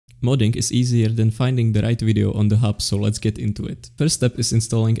Modding is easier than finding the right video on the hub, so let's get into it. First step is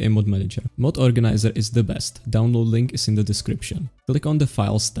installing a mod manager. Mod organizer is the best. Download link is in the description. Click on the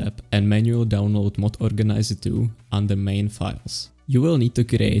Files tab and manually download mod organizer 2 under main files. You will need to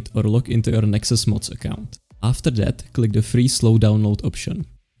create or log into your Nexus mods account. After that, click the free slow download option.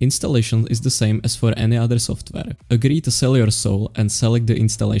 Installation is the same as for any other software. Agree to sell your soul and select the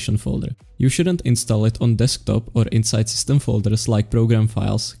installation folder. You shouldn't install it on desktop or inside system folders like program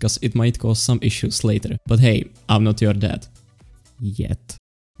files, cause it might cause some issues later. But hey, I'm not your dad. Yet.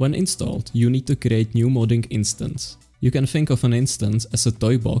 When installed, you need to create new modding instance. You can think of an instance as a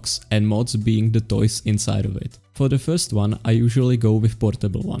toy box and mods being the toys inside of it. For the first one, I usually go with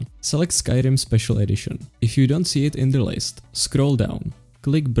portable one. Select Skyrim Special Edition. If you don't see it in the list, scroll down.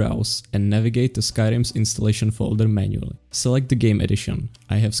 Click Browse and navigate to Skyrim's installation folder manually. Select the game edition.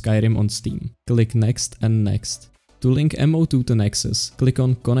 I have Skyrim on Steam. Click Next and Next. To link MO2 to Nexus, click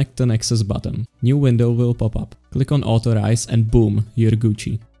on Connect to Nexus button. New window will pop up. Click on Authorize and boom, you're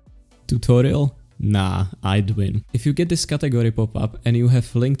Gucci. Tutorial? Nah, I'd win. If you get this category pop up and you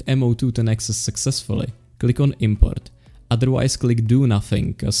have linked MO2 to Nexus successfully, click on Import. Otherwise click Do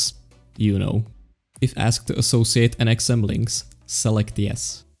Nothing, cause you know. If asked to associate NXM links, select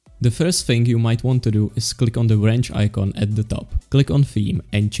Yes. The first thing you might want to do is click on the wrench icon at the top. Click on Theme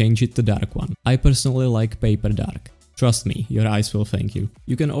and change it to dark one. I personally like Paper Dark. Trust me, your eyes will thank you.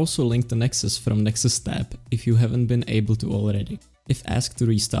 You can also link the Nexus from Nexus tab if you haven't been able to already. If asked to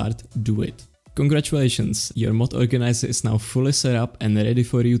restart, do it. Congratulations, your mod organizer is now fully set up and ready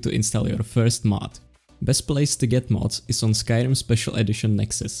for you to install your first mod. Best place to get mods is on Skyrim Special Edition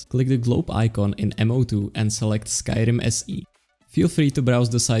Nexus. Click the globe icon in MO2 and select Skyrim SE. Feel free to browse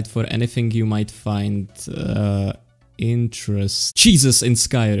the site for anything you might find Jesus in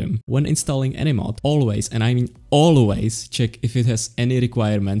Skyrim. When installing any mod, always, and I mean always, check if it has any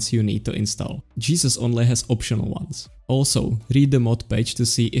requirements you need to install. Jesus only has optional ones. Also, read the mod page to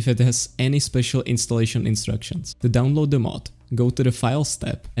see if it has any special installation instructions. To download the mod, go to the Files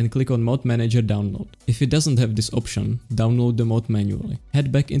tab and click on Mod Manager Download. If it doesn't have this option, download the mod manually.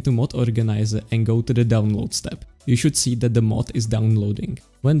 Head back into Mod Organizer and go to the Downloads tab. You should see that the mod is downloading.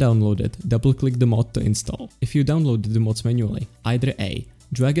 When downloaded, double-click the mod to install. If you downloaded the mods manually, either A,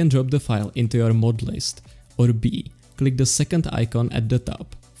 drag and drop the file into your mod list, or B, click the second icon at the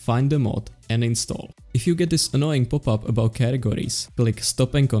top, find the mod and install. If you get this annoying pop-up about categories, click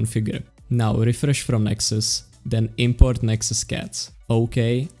Stop and Configure. Now refresh from Nexus, then import Nexus cats.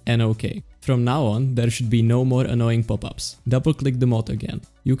 OK and OK. From now on, there should be no more annoying pop-ups. Double-click the mod again.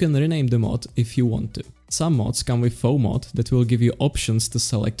 You can rename the mod if you want to. Some mods come with faux mod that will give you options to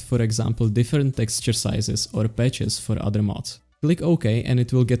select, for example, different texture sizes or patches for other mods. Click OK and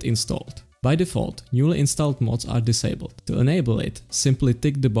it will get installed. By default, newly installed mods are disabled. To enable it, simply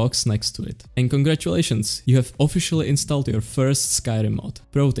tick the box next to it. And congratulations, you have officially installed your first Skyrim mod.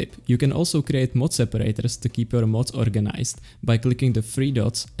 Pro tip, you can also create mod separators to keep your mods organized by clicking the three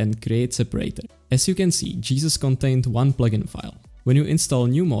dots and create separator. As you can see, Jesus contained one plugin file. When you install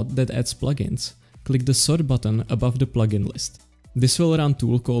new mod that adds plugins, click the sort button above the plugin list. This will run a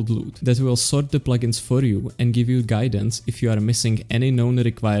tool called Loot that will sort the plugins for you and give you guidance if you are missing any known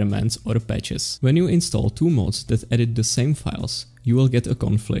requirements or patches. When you install two mods that edit the same files, you will get a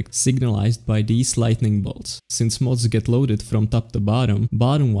conflict signalized by these lightning bolts. Since mods get loaded from top to bottom,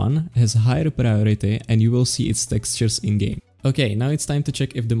 bottom one has higher priority and you will see its textures in-game. Okay, now it's time to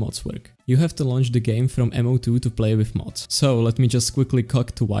check if the mods work. You have to launch the game from MO2 to play with mods. So let me just quickly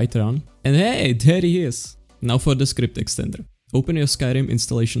cock to Whiterun. And hey, there he is! Now for the script extender. Open your Skyrim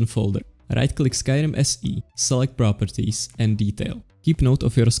installation folder. Right-click Skyrim SE, select Properties and Detail. Keep note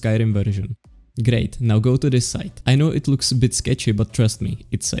of your Skyrim version. Great, now go to this site. I know it looks a bit sketchy, but trust me,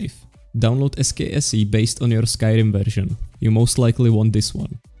 it's safe. Download SKSE based on your Skyrim version. You most likely want this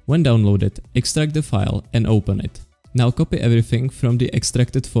one. When downloaded, extract the file and open it. Now copy everything from the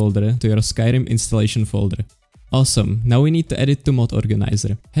extracted folder to your Skyrim installation folder. Awesome, now we need to edit to Mod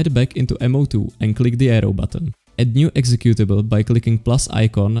Organizer. Head back into MO2 and click the arrow button. Add new executable by clicking plus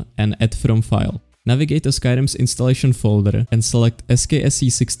icon and add from file. Navigate to Skyrim's installation folder and select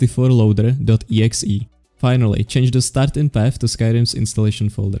SKSE64loader.exe. Finally, change the start in path to Skyrim's installation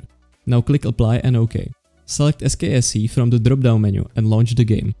folder. Now click apply and OK. Select SKSE from the drop-down menu and launch the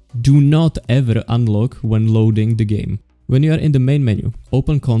game. Do not ever unlock when loading the game. When you are in the main menu,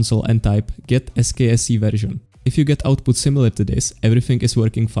 open console and type getskseversion. If you get output similar to this, everything is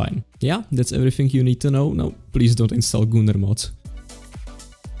working fine. Yeah, that's everything you need to know. No, please don't install Gunner mods.